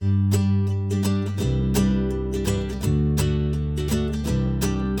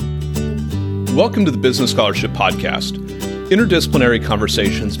Welcome to the Business Scholarship Podcast, interdisciplinary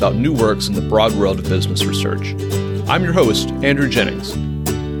conversations about new works in the broad world of business research. I'm your host, Andrew Jennings.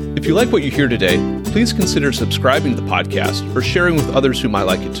 If you like what you hear today, please consider subscribing to the podcast or sharing with others who might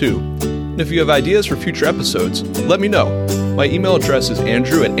like it too. And if you have ideas for future episodes, let me know. My email address is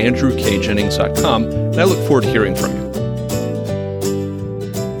andrew@andrewkjennings.com, and I look forward to hearing from you.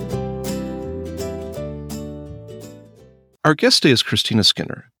 Our guest today is Christina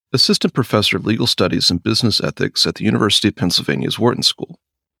Skinner, Assistant Professor of Legal Studies and Business Ethics at the University of Pennsylvania's Wharton School.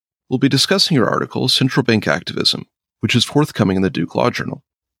 We'll be discussing your article, Central Bank Activism, which is forthcoming in the Duke Law Journal.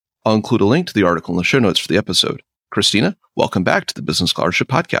 I'll include a link to the article in the show notes for the episode. Christina, welcome back to the Business Scholarship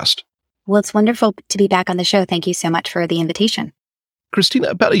Podcast. Well, it's wonderful to be back on the show. Thank you so much for the invitation. Christina,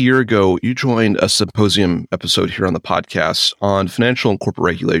 about a year ago, you joined a symposium episode here on the podcast on financial and corporate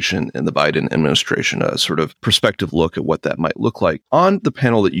regulation in the Biden administration, a sort of perspective look at what that might look like. On the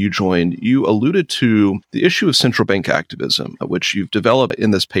panel that you joined, you alluded to the issue of central bank activism, which you've developed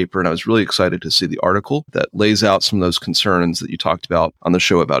in this paper, and I was really excited to see the article that lays out some of those concerns that you talked about on the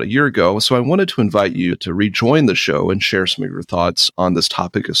show about a year ago. So I wanted to invite you to rejoin the show and share some of your thoughts on this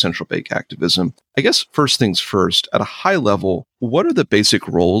topic of central bank activism. I guess first things first, at a high level, what are the basic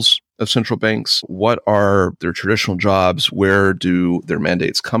roles of central banks? What are their traditional jobs? Where do their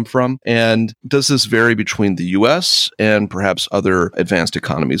mandates come from? And does this vary between the US and perhaps other advanced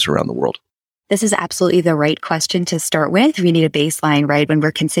economies around the world? This is absolutely the right question to start with. We need a baseline, right, when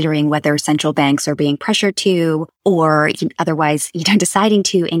we're considering whether central banks are being pressured to or otherwise, deciding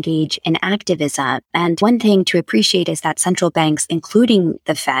to engage in activism. And one thing to appreciate is that central banks, including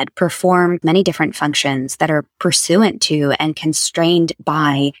the Fed, perform many different functions that are pursuant to and constrained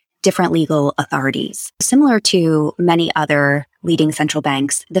by different legal authorities. Similar to many other leading central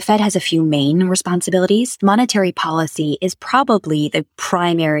banks, the Fed has a few main responsibilities. Monetary policy is probably the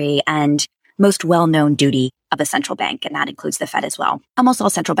primary and most well-known duty of a central bank, and that includes the Fed as well. Almost all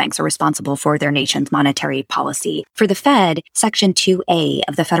central banks are responsible for their nation's monetary policy. For the Fed, Section 2A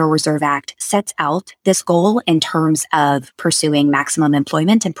of the Federal Reserve Act sets out this goal in terms of pursuing maximum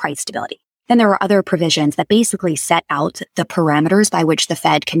employment and price stability. Then there are other provisions that basically set out the parameters by which the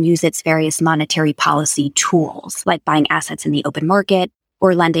Fed can use its various monetary policy tools, like buying assets in the open market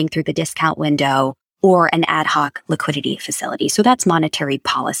or lending through the discount window, or an ad hoc liquidity facility. So that's monetary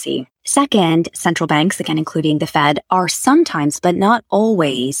policy. Second, central banks, again, including the Fed, are sometimes, but not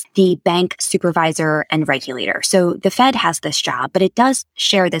always, the bank supervisor and regulator. So the Fed has this job, but it does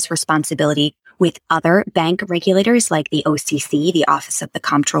share this responsibility with other bank regulators like the OCC, the Office of the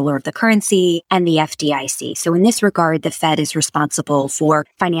Comptroller of the Currency, and the FDIC. So in this regard, the Fed is responsible for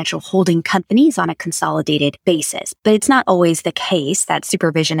financial holding companies on a consolidated basis. But it's not always the case that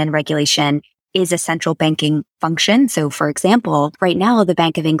supervision and regulation is a central banking function. So, for example, right now, the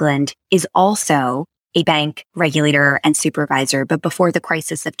Bank of England is also a bank regulator and supervisor. But before the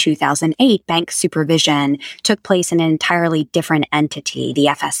crisis of 2008, bank supervision took place in an entirely different entity, the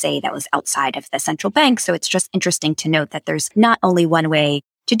FSA, that was outside of the central bank. So it's just interesting to note that there's not only one way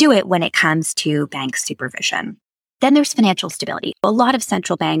to do it when it comes to bank supervision. Then there's financial stability. A lot of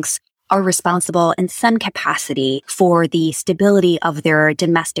central banks are responsible in some capacity for the stability of their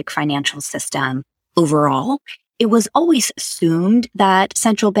domestic financial system overall. It was always assumed that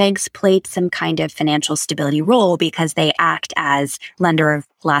central banks played some kind of financial stability role because they act as lender of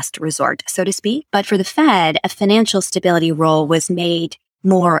last resort, so to speak. But for the Fed, a financial stability role was made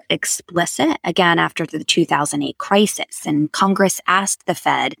more explicit, again, after the 2008 crisis. And Congress asked the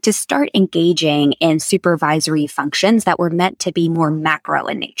Fed to start engaging in supervisory functions that were meant to be more macro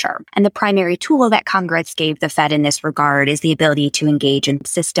in nature. And the primary tool that Congress gave the Fed in this regard is the ability to engage in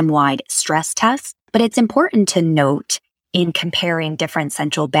system-wide stress tests. But it's important to note in comparing different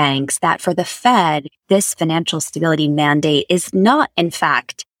central banks that for the Fed, this financial stability mandate is not, in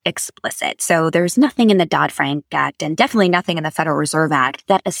fact, explicit. So there's nothing in the Dodd-Frank Act and definitely nothing in the Federal Reserve Act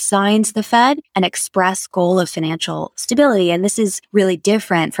that assigns the Fed an express goal of financial stability. And this is really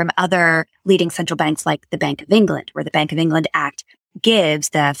different from other leading central banks like the Bank of England, where the Bank of England Act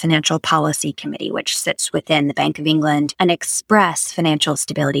gives the Financial Policy Committee, which sits within the Bank of England, an express financial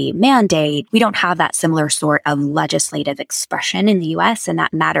stability mandate. We don't have that similar sort of legislative expression in the US, and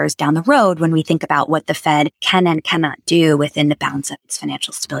that matters down the road when we think about what the Fed can and cannot do within the bounds of its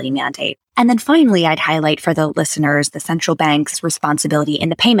financial stability mandate. And then finally, I'd highlight for the listeners the central bank's responsibility in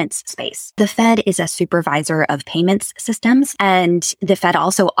the payments space. The Fed is a supervisor of payments systems, and the Fed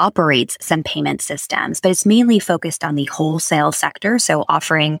also operates some payment systems, but it's mainly focused on the wholesale sector, so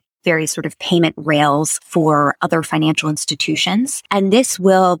offering very sort of payment rails for other financial institutions. And this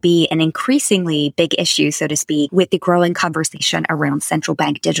will be an increasingly big issue, so to speak, with the growing conversation around central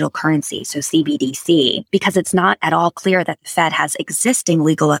bank digital currency, so CBDC, because it's not at all clear that the Fed has existing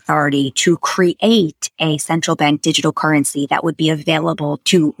legal authority to create a central bank digital currency that would be available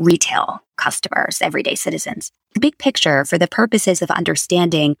to retail customers, everyday citizens. The big picture, for the purposes of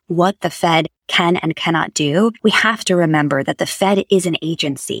understanding what the Fed can and cannot do, we have to remember that the Fed is an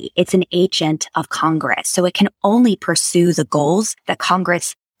agency. It's an agent of Congress. So it can only pursue the goals that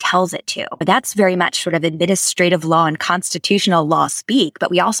Congress tells it to. But that's very much sort of administrative law and constitutional law speak,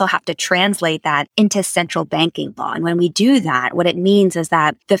 but we also have to translate that into central banking law. And when we do that, what it means is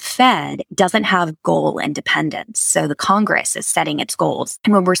that the Fed doesn't have goal independence. So the Congress is setting its goals.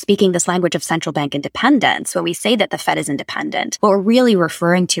 And when we're speaking this language of central bank independence, when we say that the Fed is independent, what we're really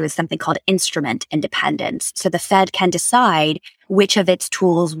referring to is something called instrument independence. So the Fed can decide which of its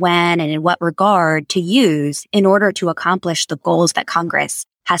tools, when, and in what regard to use in order to accomplish the goals that Congress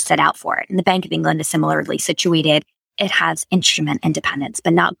has set out for it. And the Bank of England is similarly situated. It has instrument independence,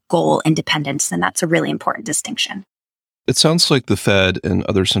 but not goal independence. And that's a really important distinction. It sounds like the Fed and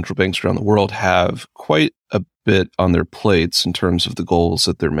other central banks around the world have quite a bit on their plates in terms of the goals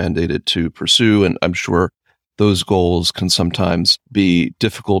that they're mandated to pursue. And I'm sure those goals can sometimes be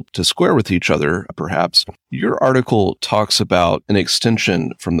difficult to square with each other, perhaps. Your article talks about an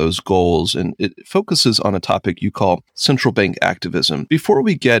extension from those goals, and it focuses on a topic you call central bank activism. Before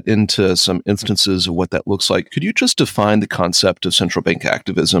we get into some instances of what that looks like, could you just define the concept of central bank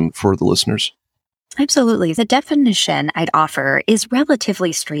activism for the listeners? Absolutely. The definition I'd offer is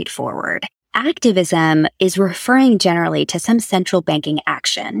relatively straightforward. Activism is referring generally to some central banking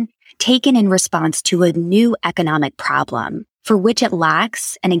action taken in response to a new economic problem for which it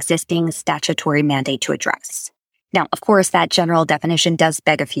lacks an existing statutory mandate to address. Now, of course, that general definition does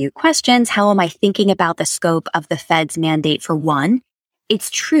beg a few questions. How am I thinking about the scope of the Fed's mandate? For one,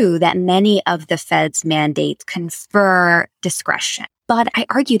 it's true that many of the Fed's mandates confer discretion. But I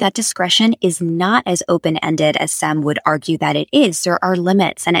argue that discretion is not as open-ended as some would argue that it is. There are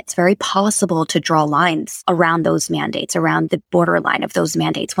limits, and it's very possible to draw lines around those mandates, around the borderline of those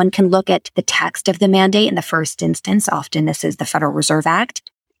mandates. One can look at the text of the mandate in the first instance. Often this is the Federal Reserve Act,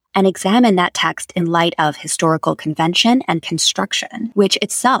 and examine that text in light of historical convention and construction, which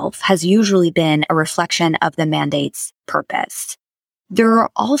itself has usually been a reflection of the mandate's purpose. There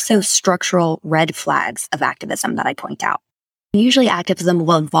are also structural red flags of activism that I point out. Usually activism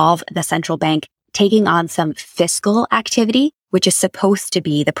will involve the central bank taking on some fiscal activity, which is supposed to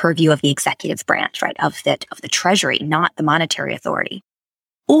be the purview of the executive branch, right, of the Treasury, not the monetary authority.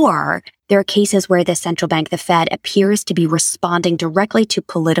 Or there are cases where the central bank, the Fed, appears to be responding directly to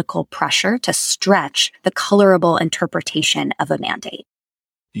political pressure to stretch the colorable interpretation of a mandate.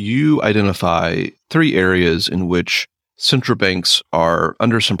 You identify 3 areas in which central banks are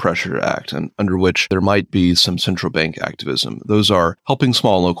under some pressure to act and under which there might be some central bank activism. Those are helping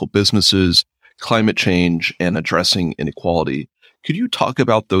small local businesses, climate change, and addressing inequality. Could you talk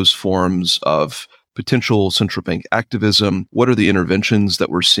about those forms of potential central bank activism? What are the interventions that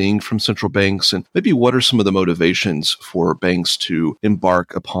we're seeing from central banks? And maybe what are some of the motivations for banks to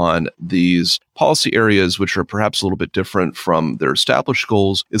embark upon these policy areas, which are perhaps a little bit different from their established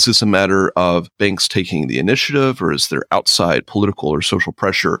goals? Is this a matter of banks taking the initiative, or is there outside political or social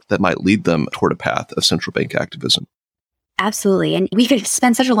pressure that might lead them toward a path of central bank activism? Absolutely. And we could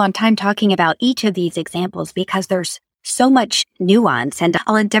spend such a long time talking about each of these examples because there's so much nuance, and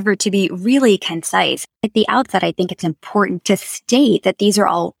I'll endeavor to be really concise. At the outset, I think it's important to state that these are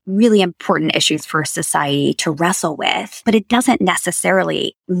all really important issues for society to wrestle with, but it doesn't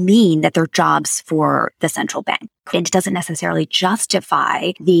necessarily mean that they're jobs for the central bank. It doesn't necessarily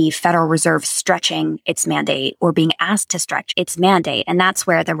justify the Federal Reserve stretching its mandate or being asked to stretch its mandate. And that's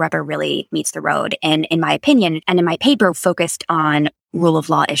where the rubber really meets the road. And in my opinion, and in my paper, focused on rule of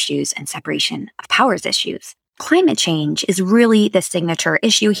law issues and separation of powers issues. Climate change is really the signature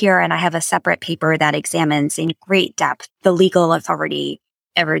issue here, and I have a separate paper that examines in great depth the legal authority,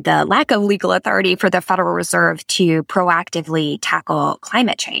 or the lack of legal authority for the Federal Reserve to proactively tackle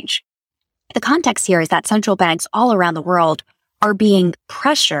climate change. The context here is that central banks all around the world are being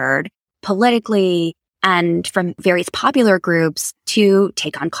pressured politically and from various popular groups to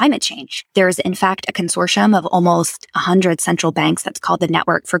take on climate change. There's, in fact, a consortium of almost 100 central banks that's called the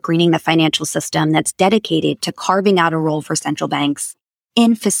Network for Greening the Financial System that's dedicated to carving out a role for central banks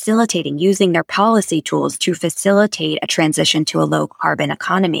in facilitating, using their policy tools to facilitate a transition to a low-carbon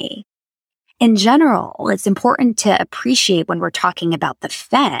economy. In general, it's important to appreciate when we're talking about the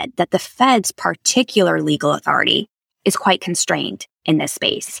Fed that the Fed's particular legal authority is quite constrained. in this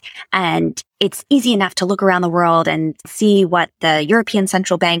space. And it's easy enough to look around the world and see what the European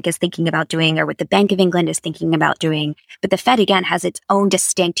Central Bank is thinking about doing or what the Bank of England is thinking about doing. But the Fed, again, has its own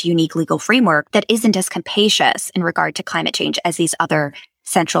distinct, unique legal framework that isn't as capacious in regard to climate change as these other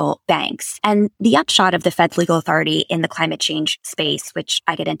central banks. And the upshot of the Fed's legal authority in the climate change space, which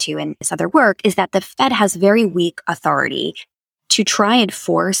I get into in this other work, is that the Fed has very weak authority to try and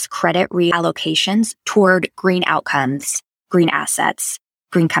force credit reallocations toward green outcomes, green assets,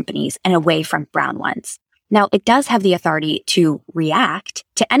 green companies, and away from brown ones. Now, it does have the authority to react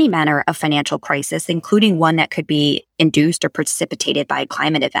to any manner of financial crisis, including one that could be induced or precipitated by a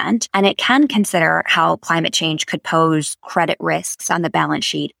climate event. And it can consider how climate change could pose credit risks on the balance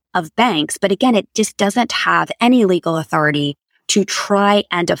sheet of banks. But again, it just doesn't have any legal authority to try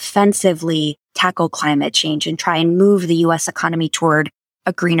and offensively tackle climate change and try and move the U.S. economy toward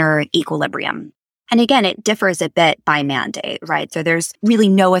a greener equilibrium. And again, it differs a bit by mandate, right? So there's really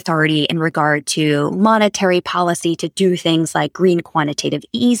no authority in regard to monetary policy to do things like green quantitative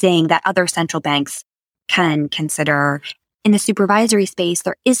easing that other central banks can consider. In the supervisory space,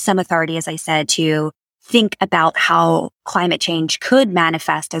 there is some authority, as I said, to think about how climate change could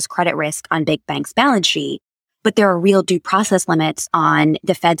manifest as credit risk on big banks' balance sheet. But there are real due process limits on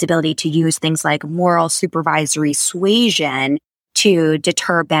the Fed's ability to use things like moral supervisory suasion to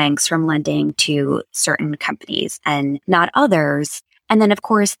deter banks from lending to certain companies and not others. And then, of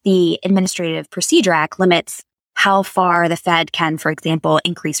course, the Administrative Procedure Act limits how far the Fed can, for example,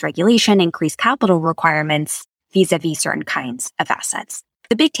 increase regulation, increase capital requirements vis-a-vis certain kinds of assets.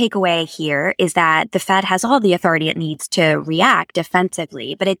 The big takeaway here is that the Fed has all the authority it needs to react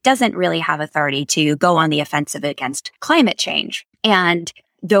defensively, but it doesn't really have authority to go on the offensive against climate change. And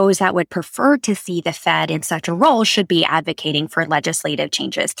those that would prefer to see the Fed in such a role should be advocating for legislative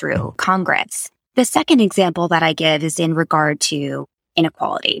changes through Congress. The second example that I give is in regard to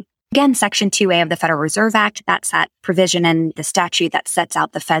inequality. Again, Section 2A of the Federal Reserve Act, that's that provision in the statute that sets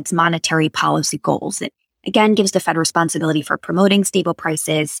out the Fed's monetary policy goals. It again gives the Fed responsibility for promoting stable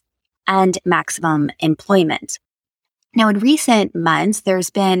prices and maximum employment. Now, in recent months, there's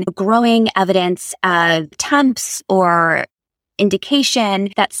been growing evidence of attempts or indication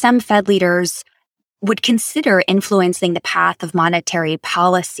that some Fed leaders would consider influencing the path of monetary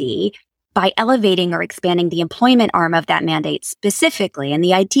policy by elevating or expanding the employment arm of that mandate specifically. And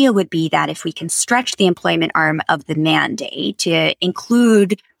the idea would be that if we can stretch the employment arm of the mandate to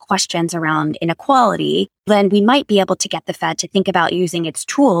include questions around inequality, then we might be able to get the Fed to think about using its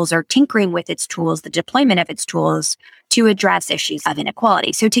tools or tinkering with its tools, the deployment of its tools to address issues of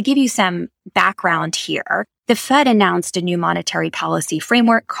inequality. So to give you some background here, the Fed announced a new monetary policy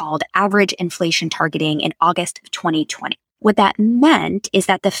framework called Average Inflation Targeting in August of 2020. What that meant is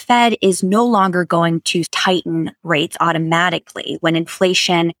that the Fed is no longer going to tighten rates automatically when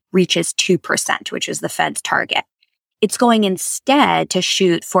inflation reaches 2%, which is the Fed's target. It's going instead to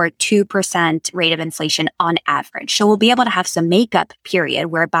shoot for a 2% rate of inflation on average. So we'll be able to have some makeup period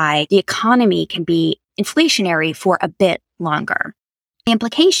whereby the economy can be inflationary for a bit longer. The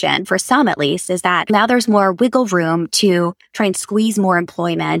implication, for some at least, is that now there's more wiggle room to try and squeeze more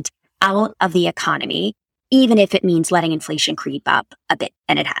employment out of the economy, even if it means letting inflation creep up a bit,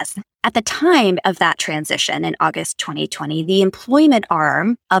 and it has. At the time of that transition in August 2020, the employment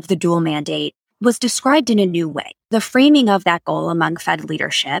arm of the dual mandate was described in a new way. The framing of that goal among Fed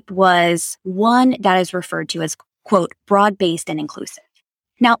leadership was one that is referred to as, quote, broad-based and inclusive.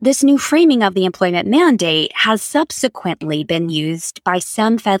 Now, this new framing of the employment mandate has subsequently been used by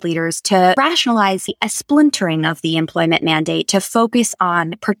some Fed leaders to rationalize a splintering of the employment mandate to focus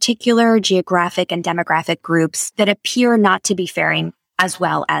on particular geographic and demographic groups that appear not to be faring as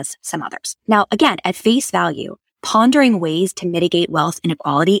well as some others. Now, again, at face value, pondering ways to mitigate wealth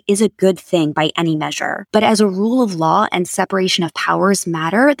inequality is a good thing by any measure. But as a rule of law and separation of powers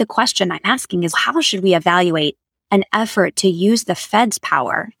matter, the question I'm asking is how should we evaluate an effort to use the Fed's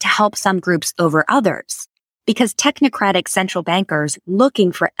power to help some groups over others? Because technocratic central bankers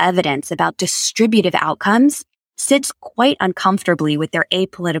looking for evidence about distributive outcomes sits quite uncomfortably with their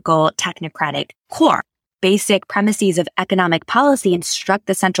apolitical technocratic core. Basic premises of economic policy instruct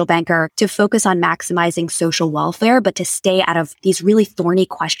the central banker to focus on maximizing social welfare, but to stay out of these really thorny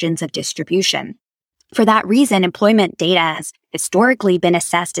questions of distribution. For that reason, employment data has historically been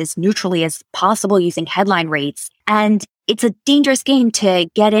assessed as neutrally as possible using headline rates. And it's a dangerous game to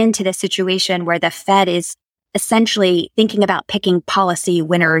get into the situation where the Fed is essentially thinking about picking policy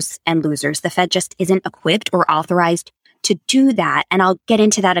winners and losers. The Fed just isn't equipped or authorized to do that. And I'll get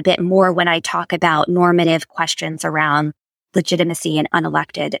into that a bit more when I talk about normative questions around legitimacy and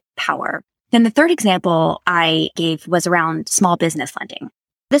unelected power. Then the third example I gave was around small business lending.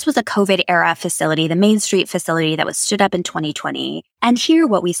 This was a COVID era facility, the Main Street facility that was stood up in 2020. And here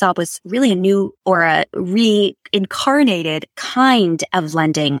what we saw was really a new or a reincarnated kind of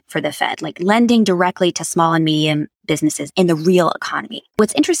lending for the Fed, like lending directly to small and medium businesses in the real economy.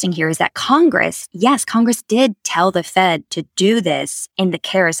 What's interesting here is that Congress did tell the Fed to do this in the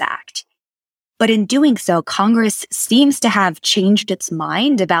CARES Act. But in doing so, Congress seems to have changed its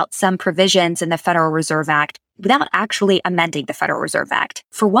mind about some provisions in the Federal Reserve Act without actually amending the Federal Reserve Act.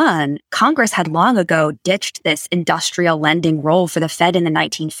 For one, Congress had long ago ditched this industrial lending role for the Fed in the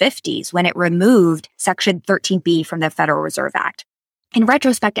 1950s when it removed Section 13B from the Federal Reserve Act. In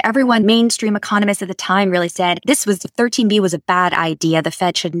retrospect, everyone, mainstream economists at the time really said the 13B was a bad idea. The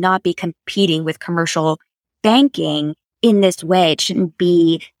Fed should not be competing with commercial banking in this way. It shouldn't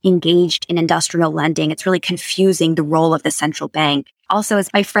be engaged in industrial lending. It's really confusing the role of the central bank. Also,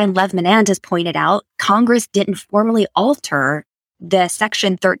 as my friend Lev Menandez pointed out, Congress didn't formally alter the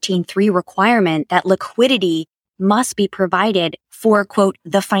Section 13.3 requirement that liquidity must be provided for, quote,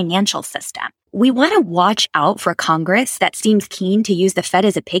 the financial system. We want to watch out for Congress that seems keen to use the Fed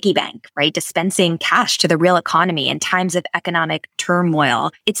as a piggy bank, right? Dispensing cash to the real economy in times of economic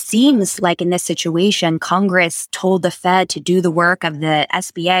turmoil. It seems like in this situation, Congress told the Fed to do the work of the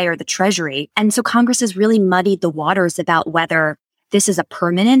SBA or the Treasury. And so Congress has really muddied the waters about whether this is a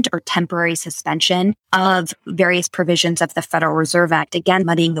permanent or temporary suspension of various provisions of the Federal Reserve Act, again,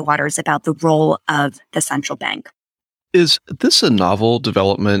 muddying the waters about the role of the central bank. Is this a novel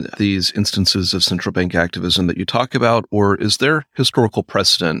development, these instances of central bank activism that you talk about, or is there historical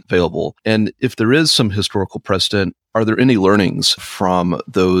precedent available? And if there is some historical precedent, are there any learnings from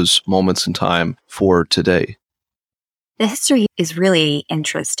those moments in time for today? The history is really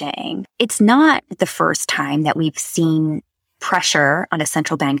interesting. It's not the first time that we've seen pressure on a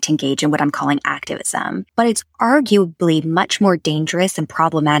central bank to engage in what I'm calling activism, but it's arguably much more dangerous and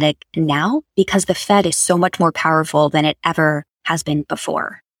problematic now because the Fed is so much more powerful than it ever has been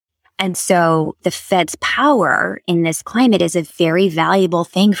before. And so the Fed's power in this climate is a very valuable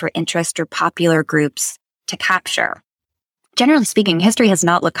thing for interest or popular groups to capture. Generally speaking, history has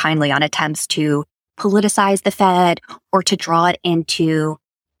not looked kindly on attempts to politicize the Fed or to draw it into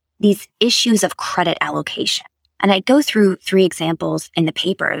these issues of credit allocation. And I go through 3 examples in the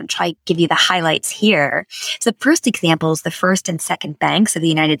paper and try to give you the highlights here. So the first example is the first and second banks of the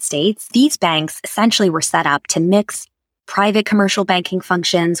United States. These banks essentially were set up to mix private commercial banking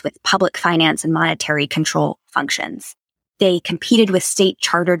functions with public finance and monetary control functions. They competed with state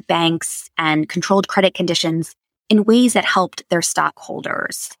chartered banks and controlled credit conditions in ways that helped their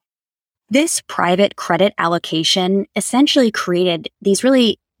stockholders. This private credit allocation essentially created these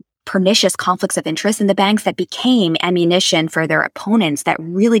really pernicious conflicts of interest in the banks that became ammunition for their opponents that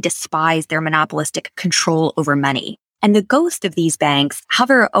really despised their monopolistic control over money. And the ghost of these banks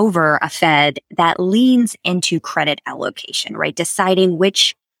hover over a Fed that leans into credit allocation, right? Deciding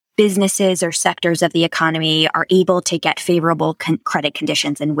which businesses or sectors of the economy are able to get favorable credit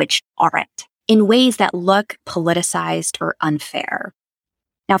conditions and which aren't, in ways that look politicized or unfair.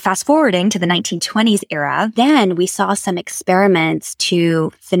 Now, fast forwarding to the 1920s era, then we saw some experiments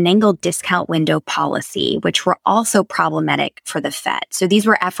to finagle discount window policy, which were also problematic for the Fed. So these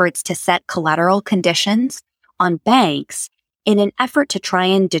were efforts to set collateral conditions on banks in an effort to try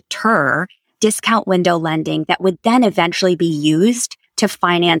and deter discount window lending that would then eventually be used to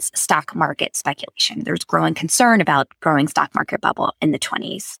finance stock market speculation. There's growing concern about growing stock market bubble in the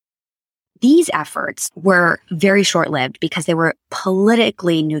 20s. These efforts were very short-lived because they were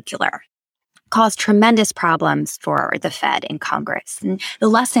politically nuclear, caused tremendous problems for the Fed and Congress. And the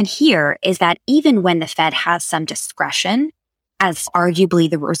lesson here is that even when the Fed has some discretion, as arguably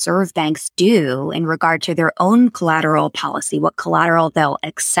the reserve banks do in regard to their own collateral policy, what collateral they'll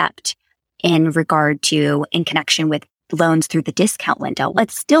accept in connection with loans through the discount window,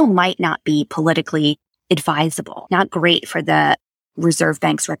 it still might not be politically advisable, not great for the Reserve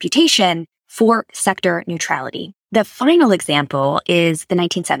Bank's reputation for sector neutrality. The final example is the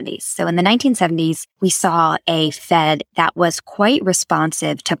 1970s. So in the 1970s, we saw a Fed that was quite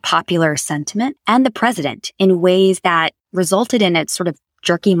responsive to popular sentiment and the president in ways that resulted in a sort of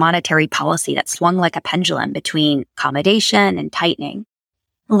jerky monetary policy that swung like a pendulum between accommodation and tightening.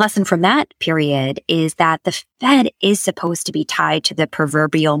 The lesson from that period is that the Fed is supposed to be tied to the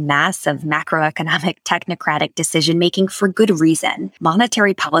proverbial mass of macroeconomic technocratic decision-making for good reason.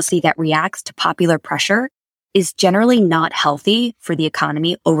 Monetary policy that reacts to popular pressure is generally not healthy for the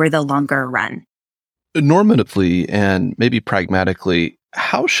economy over the longer run. Normatively and maybe pragmatically,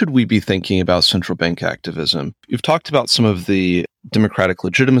 how should we be thinking about central bank activism? You've talked about some of the democratic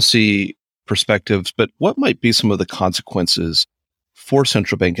legitimacy perspectives, but what might be some of the consequences for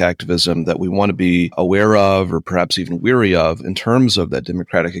central bank activism that we want to be aware of or perhaps even weary of in terms of that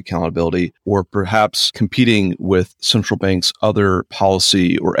democratic accountability, or perhaps competing with central banks' other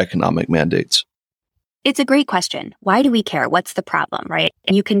policy or economic mandates? It's a great question. Why do we care? What's the problem, right?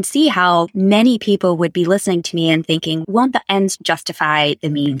 And you can see how many people would be listening to me and thinking, won't the ends justify the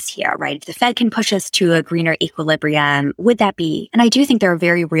means here, right? If the Fed can push us to a greener equilibrium, would that be? And I do think there are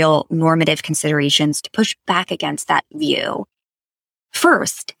very real normative considerations to push back against that view.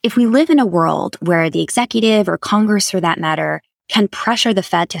 First, if we live in a world where the executive or Congress, for that matter, can pressure the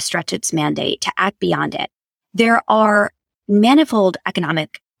Fed to stretch its mandate, to act beyond it, there are manifold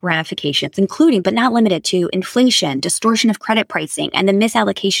economic ramifications, including but not limited to inflation, distortion of credit pricing, and the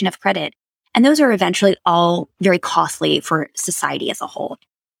misallocation of credit. And those are eventually all very costly for society as a whole.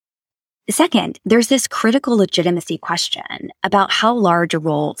 Second, there's this critical legitimacy question about how large a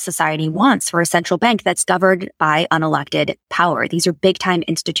role society wants for a central bank that's governed by unelected power. These are big-time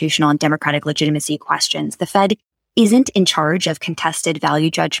institutional and democratic legitimacy questions. The Fed isn't in charge of contested value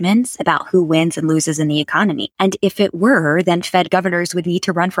judgments about who wins and loses in the economy. And if it were, then Fed governors would need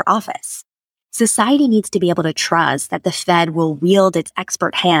to run for office. Society needs to be able to trust that the Fed will wield its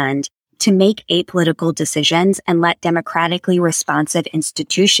expert hand to make apolitical decisions and let democratically responsive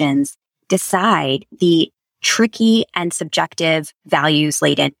institutions decide the tricky and subjective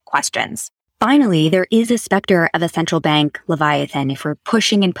values-laden questions. Finally, there is a specter of a central bank leviathan. If we're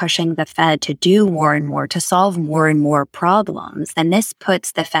pushing and pushing the Fed to do more and more, to solve more and more problems, then this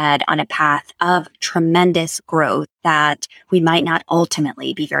puts the Fed on a path of tremendous growth that we might not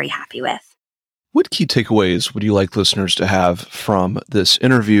ultimately be very happy with. What key takeaways would you like listeners to have from this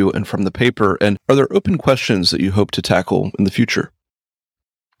interview and from the paper? And are there open questions that you hope to tackle in the future?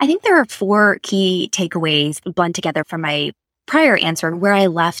 I think there are 4 key takeaways blend together from my prior answer where I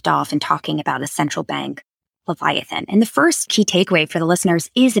left off in talking about a central bank leviathan. And the first key takeaway for the listeners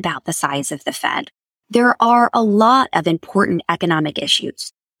is about the size of the Fed. There are a lot of important economic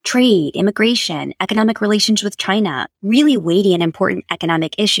issues: trade, immigration, economic relations with China, really weighty and important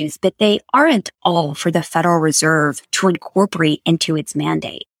economic issues, but they aren't all for the Federal Reserve to incorporate into its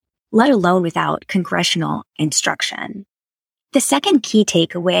mandate, let alone without congressional instruction. The second key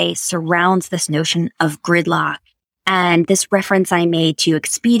takeaway surrounds this notion of gridlock and this reference I made to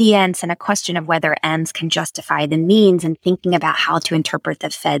expedience and a question of whether ends can justify the means and thinking about how to interpret the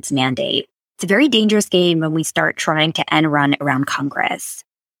Fed's mandate. It's a very dangerous game when we start trying to end run around Congress.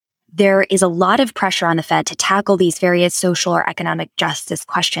 There is a lot of pressure on the Fed to tackle these various social or economic justice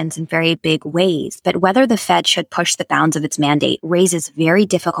questions in very big ways, but whether the Fed should push the bounds of its mandate raises very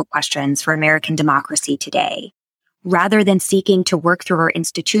difficult questions for American democracy today. Rather than seeking to work through our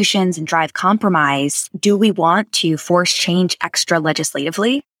institutions and drive compromise, do we want to force change extra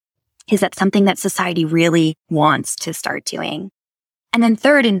legislatively? Is that something that society really wants to start doing? And then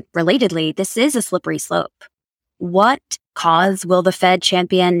third, and relatedly, this is a slippery slope. What cause will the Fed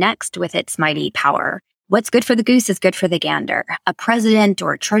champion next with its mighty power? What's good for the goose is good for the gander. A president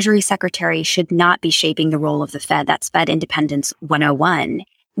or Treasury secretary should not be shaping the role of the Fed. That's Fed Independence 101.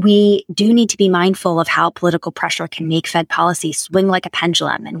 We do need to be mindful of how political pressure can make Fed policy swing like a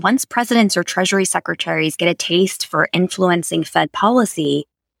pendulum. And once presidents or Treasury secretaries get a taste for influencing Fed policy,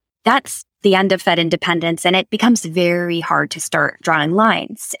 that's the end of Fed independence, and it becomes very hard to start drawing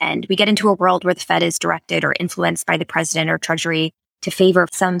lines. And we get into a world where the Fed is directed or influenced by the president or Treasury to favor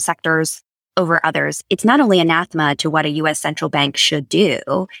some sectors over others. It's not only anathema to what a U.S. central bank should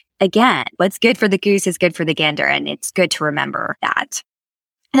do. Again, what's good for the goose is good for the gander, and it's good to remember that.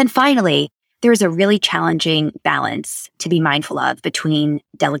 And then finally, there's a really challenging balance to be mindful of between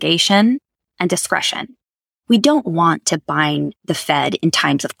delegation and discretion. We don't want to bind the Fed in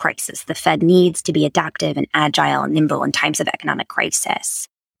times of crisis. The Fed needs to be adaptive and agile and nimble in times of economic crisis.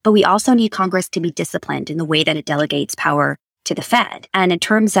 But we also need Congress to be disciplined in the way that it delegates power to the Fed. And in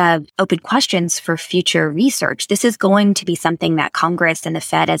terms of open questions for future research, this is going to be something that Congress and the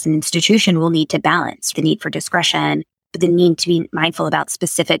Fed as an institution will need to balance: the need for discretion, but the need to be mindful about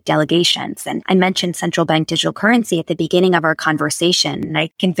specific delegations. And I mentioned central bank digital currency at the beginning of our conversation, and I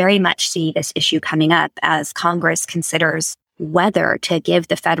can very much see this issue coming up as Congress considers whether to give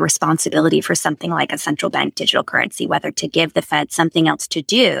the Fed responsibility for something like a central bank digital currency, whether to give the Fed something else to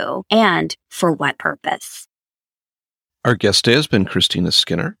do, and for what purpose. Our guest today has been Christina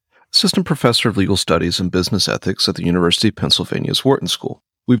Skinner, Assistant Professor of Legal Studies and Business Ethics at the University of Pennsylvania's Wharton School.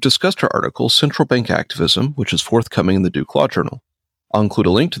 We've discussed her article, Central Bank Activism, which is forthcoming in the Duke Law Journal. I'll include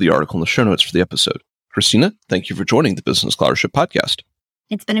a link to the article in the show notes for the episode. Christina, thank you for joining the Business Scholarship Podcast.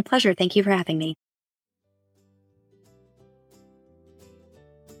 It's been a pleasure. Thank you for having me.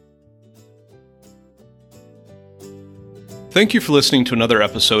 Thank you for listening to another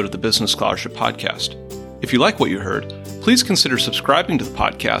episode of the Business Scholarship Podcast. If you like what you heard, please consider subscribing to the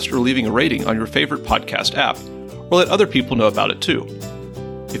podcast or leaving a rating on your favorite podcast app, or let other people know about it too.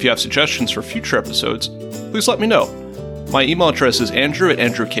 If you have suggestions for future episodes, please let me know. My email address is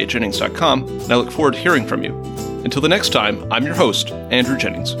andrew@andrewkjennings.com, and I look forward to hearing from you. Until the next time, I'm your host, Andrew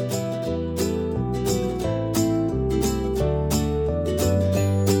Jennings.